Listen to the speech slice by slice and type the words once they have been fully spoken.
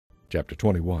Chapter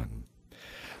 21.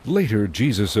 Later,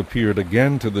 Jesus appeared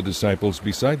again to the disciples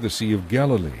beside the Sea of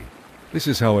Galilee. This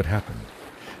is how it happened.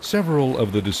 Several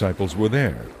of the disciples were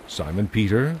there: Simon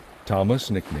Peter, Thomas,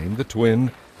 nicknamed the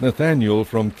Twin, Nathanael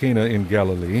from Cana in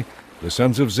Galilee, the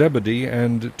sons of Zebedee,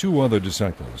 and 2 other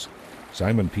disciples.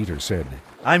 Simon Peter said,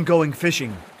 "I'm going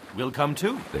fishing." "We'll come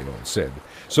too," they all said.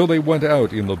 So they went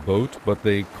out in the boat, but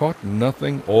they caught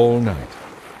nothing all night.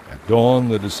 At dawn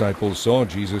the disciples saw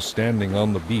Jesus standing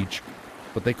on the beach,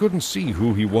 but they couldn't see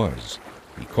who he was.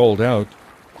 He called out,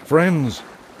 "Friends,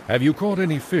 have you caught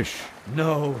any fish?"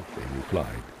 "No." They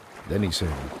replied. Then he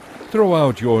said, "Throw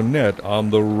out your net on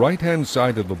the right-hand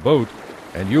side of the boat,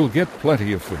 and you'll get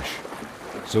plenty of fish."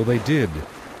 So they did,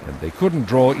 and they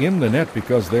couldn't draw in the net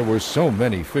because there were so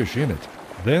many fish in it.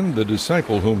 Then the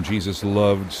disciple whom Jesus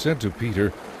loved said to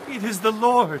Peter, "It is the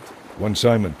Lord." When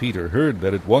Simon Peter heard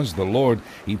that it was the Lord,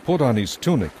 he put on his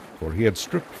tunic, for he had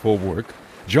stripped for work,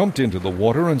 jumped into the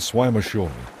water, and swam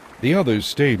ashore. The others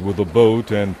stayed with the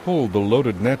boat and pulled the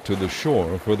loaded net to the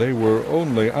shore, for they were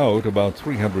only out about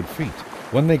 300 feet.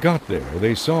 When they got there,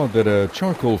 they saw that a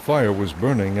charcoal fire was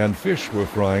burning and fish were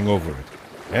frying over it.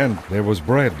 And there was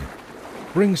bread.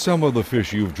 "Bring some of the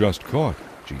fish you've just caught,"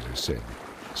 Jesus said.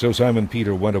 So Simon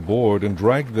Peter went aboard and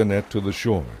dragged the net to the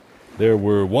shore. There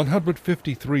were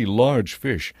 153 large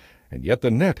fish, and yet the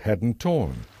net hadn't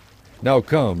torn. "Now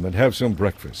come and have some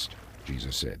breakfast,"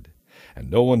 Jesus said.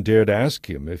 And no one dared ask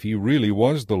him if he really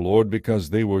was the Lord, because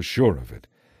they were sure of it.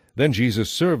 Then Jesus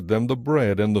served them the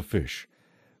bread and the fish.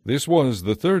 This was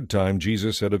the 3rd time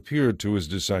Jesus had appeared to his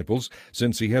disciples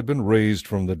since he had been raised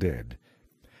from the dead.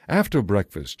 After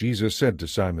breakfast, Jesus said to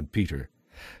Simon Peter,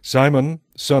 "Simon,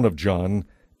 son of John,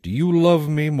 do you love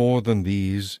me more than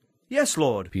these?" "Yes,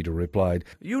 Lord." Peter replied.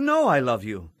 "You know I love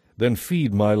you." "Then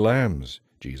feed my lambs,"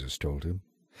 Jesus told him.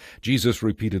 Jesus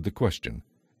repeated the question,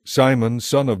 "Simon,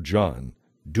 son of John,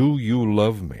 do you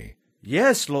love me?"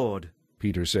 "Yes, Lord."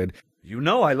 Peter said. "You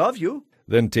know I love you."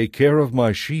 "Then take care of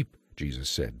my sheep," Jesus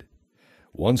said.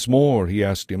 Once more he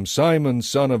asked him, "Simon,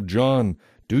 son of John,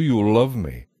 do you love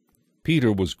me?"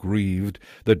 Peter was grieved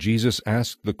that Jesus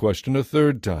asked the question a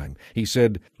 3rd time. He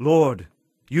said, "Lord,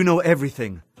 you know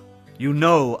everything. You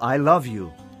know I love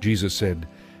you." Jesus said,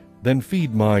 "Then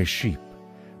feed my sheep.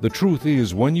 The truth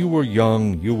is, when you were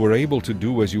young, you were able to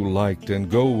do as you liked and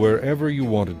go wherever you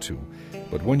wanted to.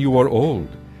 But when you are old,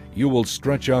 you will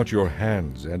stretch out your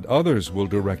hands, and others will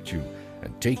direct you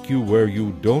and take you where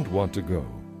you don't want to go."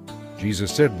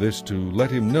 Jesus said this to let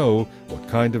him know what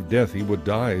kind of death he would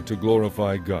die to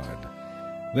glorify God.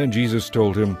 Then Jesus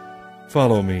told him,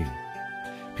 "Follow me."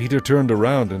 Peter turned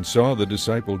around and saw the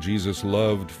disciple Jesus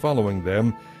loved following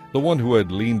them, the one who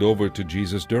had leaned over to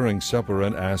Jesus during supper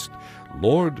and asked,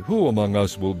 "Lord, who among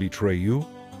us will betray you?"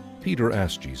 Peter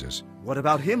asked Jesus. "What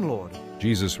about him, Lord?"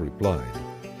 Jesus replied,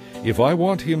 "If I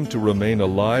want him to remain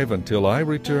alive until I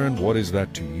return, what is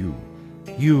that to you?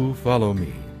 You follow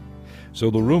me."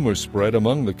 So the rumor spread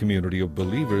among the community of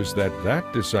believers that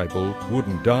that disciple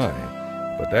wouldn't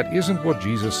die. But that isn't what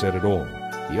Jesus said at all.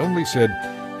 He only said,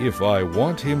 "If I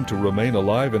want him to remain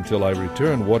alive until I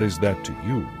return, what is that to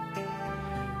you?"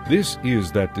 This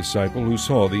is that disciple who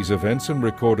saw these events and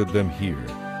recorded them here.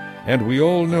 And we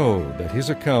all know that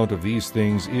his account of these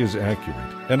things is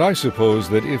accurate. And I suppose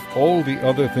that if all the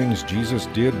other things Jesus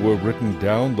did were written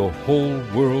down, the whole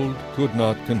world could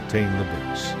not contain the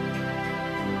books.